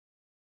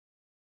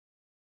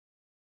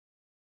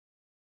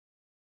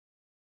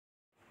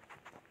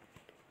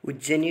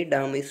Ujjaini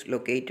Dam is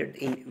located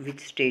in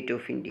which state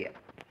of India?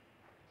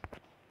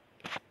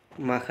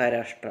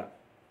 Maharashtra.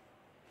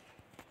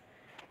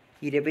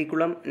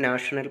 Iravikulam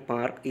National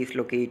Park is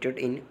located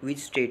in which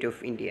state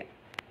of India?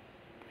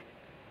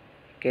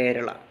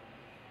 Kerala.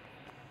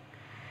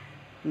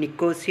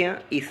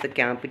 Nicosia is the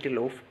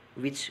capital of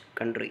which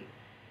country?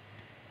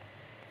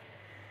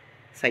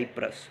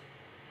 Cyprus.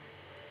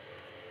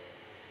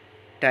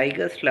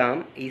 Tiger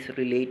Slam is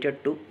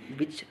related to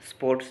which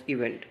sports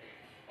event?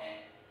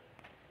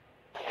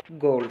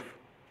 Golf.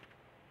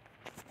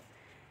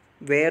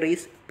 Where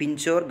is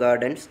Pinchore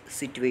Gardens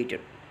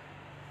situated?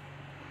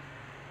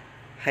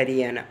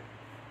 Haryana.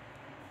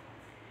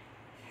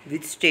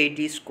 Which state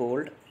is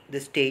called the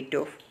state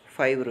of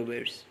five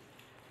rivers?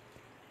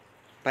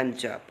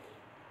 Punjab.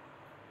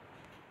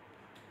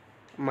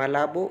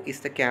 Malabo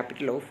is the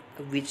capital of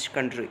which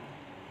country?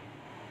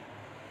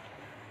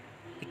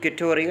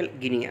 Equatorial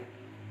Guinea.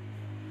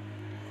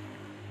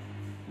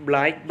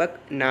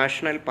 Blackbuck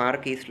National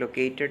Park is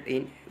located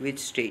in which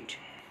state?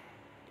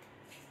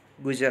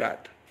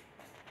 Gujarat.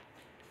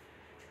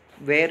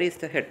 Where is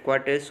the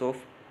headquarters of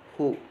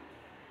WHO?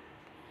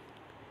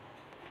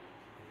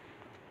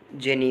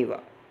 Geneva.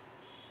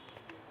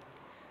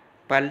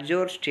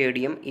 Paljor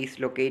Stadium is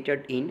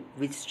located in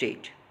which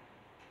state?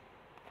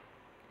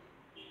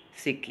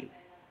 Sikkim.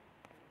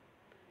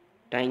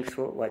 Thanks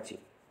for watching.